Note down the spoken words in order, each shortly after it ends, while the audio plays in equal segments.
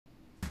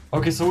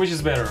Okay, so which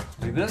is better?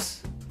 Like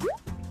this?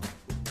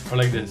 Or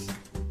like this?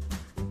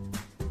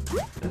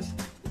 This?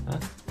 Huh?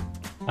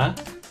 Huh?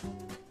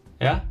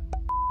 Yeah?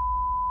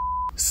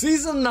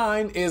 Season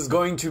 9 is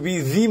going to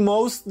be the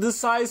most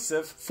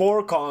decisive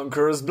for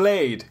Conqueror's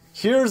Blade.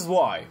 Here's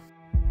why.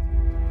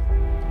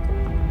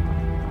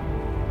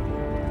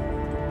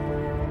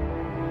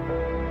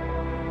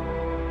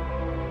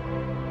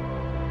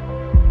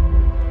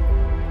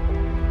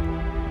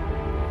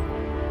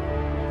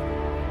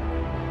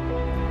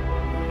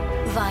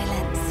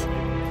 Violence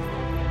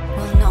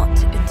will not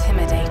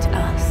intimidate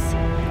us.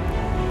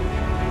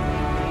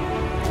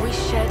 We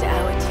shed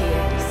our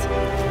tears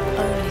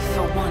only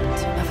for want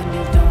of a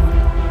new dawn.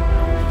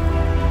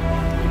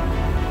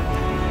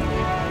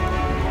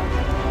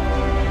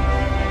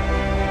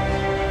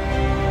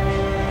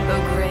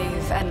 O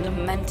grave and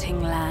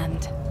lamenting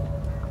land,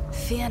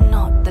 fear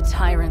not the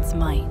tyrant's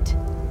might,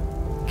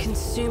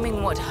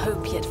 consuming what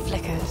hope yet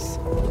flickers.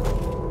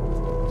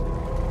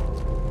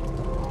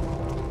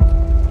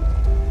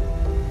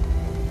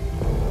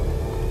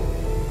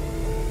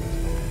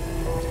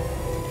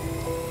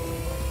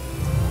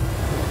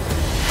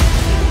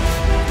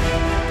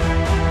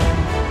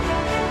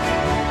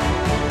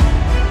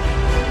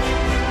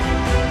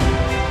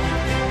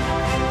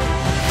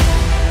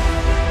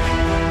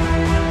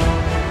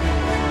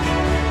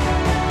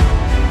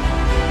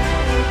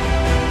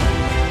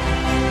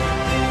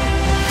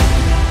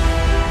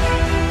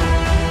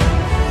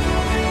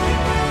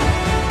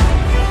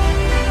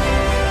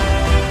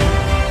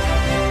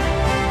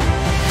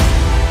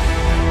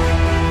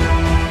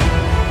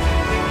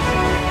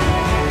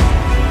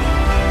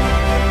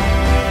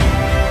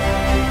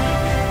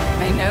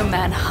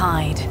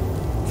 Hide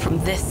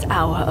from this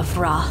hour of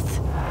wrath.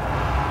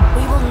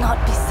 We will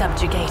not be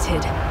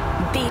subjugated,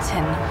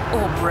 beaten,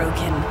 or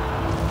broken.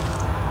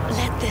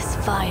 Let this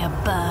fire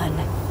burn.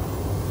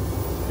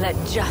 Let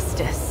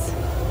justice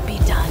be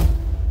done.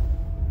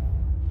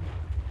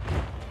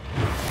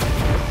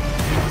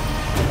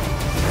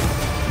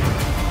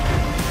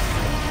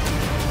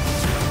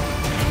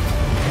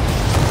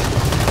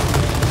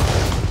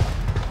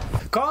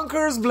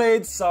 Conqueror's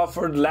Blade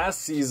suffered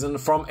last season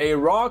from a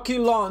rocky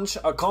launch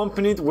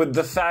accompanied with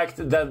the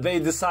fact that they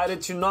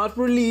decided to not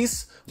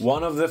release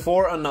one of the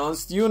 4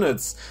 announced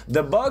units.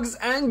 The bugs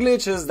and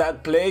glitches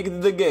that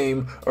plagued the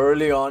game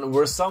early on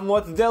were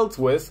somewhat dealt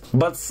with,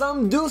 but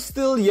some do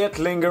still yet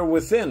linger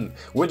within,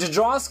 which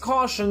draws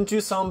caution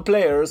to some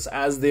players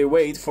as they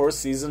wait for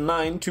Season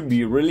 9 to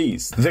be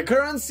released. The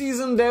current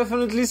season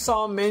definitely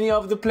saw many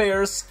of the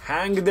players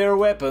hang their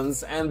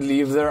weapons and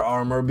leave their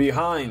armor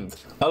behind.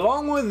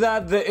 Along with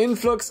that, the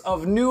influx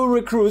of new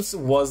recruits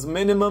was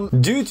minimum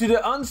due to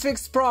the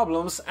unfixed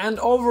problems and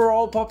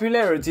overall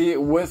popularity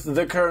with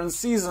the current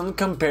season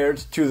compared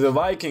to the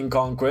Viking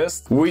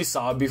conquest we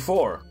saw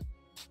before.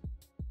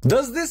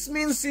 Does this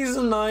mean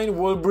Season 9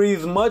 will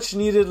breathe much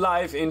needed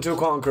life into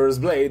Conqueror's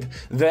Blade?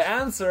 The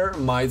answer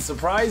might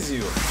surprise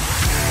you.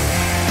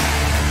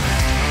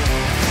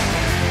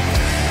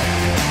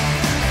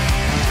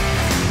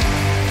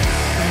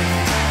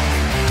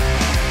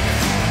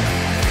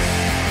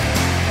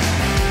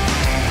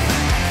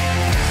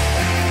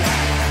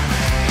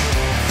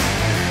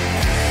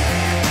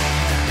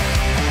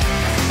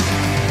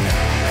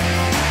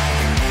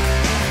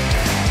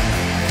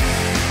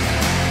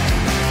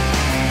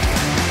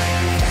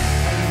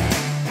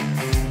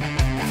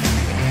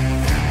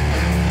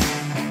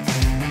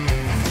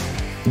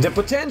 The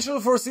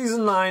potential for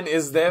Season 9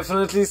 is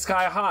definitely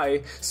sky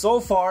high. So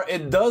far,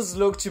 it does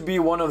look to be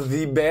one of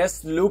the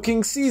best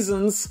looking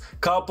seasons,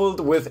 coupled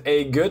with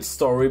a good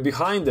story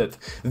behind it.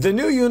 The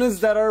new units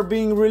that are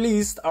being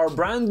released are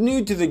brand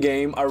new to the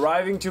game,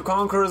 arriving to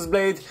Conqueror's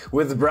Blade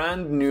with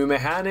brand new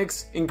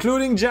mechanics,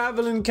 including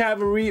Javelin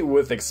Cavalry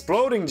with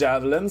exploding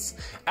javelins,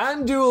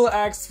 and dual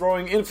axe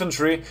throwing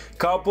infantry,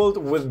 coupled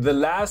with the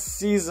last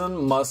season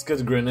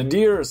musket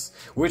grenadiers,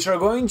 which are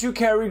going to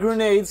carry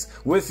grenades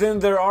within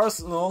their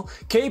arsenal,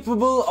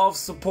 capable of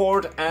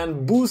support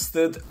and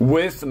boosted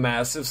with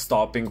massive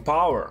stopping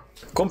power.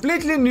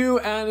 Completely new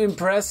and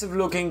impressive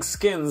looking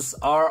skins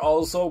are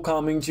also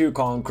coming to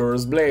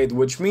Conqueror's Blade,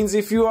 which means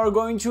if you are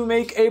going to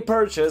make a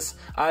purchase,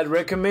 I'd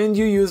recommend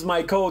you use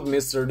my code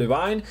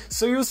mr.divine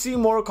so you see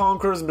more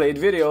Conqueror's Blade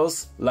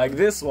videos like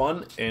this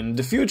one in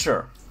the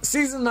future.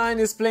 Season 9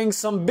 is playing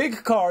some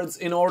big cards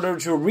in order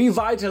to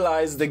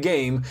revitalize the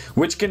game,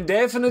 which can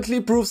definitely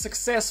prove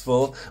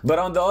successful, but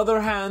on the other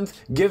hand,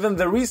 given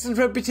the recent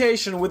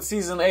reputation with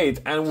Season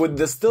 8 and with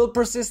the still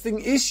persisting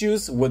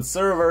issues with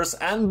servers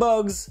and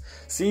bugs,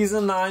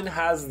 Season 9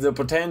 has the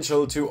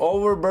potential to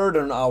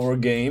overburden our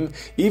game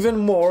even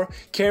more,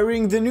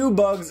 carrying the new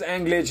bugs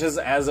and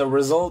glitches as a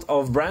result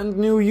of brand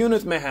new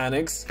unit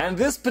mechanics, and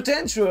this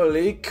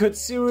potentially could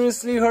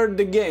seriously hurt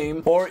the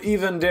game, or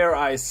even, dare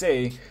I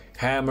say,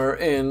 hammer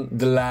in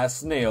the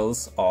last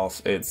nails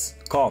of its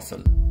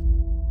coffin.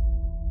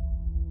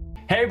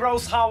 Hey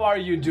bros, how are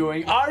you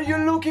doing? Are you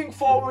looking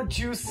forward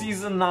to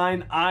Season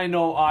 9? I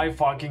know I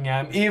fucking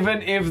am.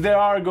 Even if there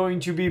are going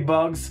to be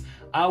bugs,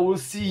 I will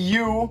see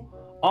you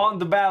on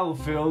the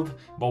battlefield,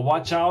 but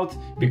watch out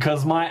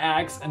because my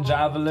axe and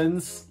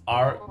javelins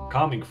are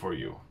coming for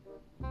you.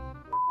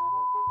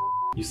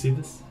 You see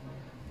this?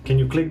 Can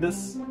you click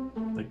this?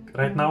 Like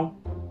right now?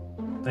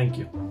 Thank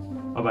you.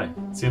 Bye bye.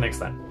 See you next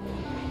time.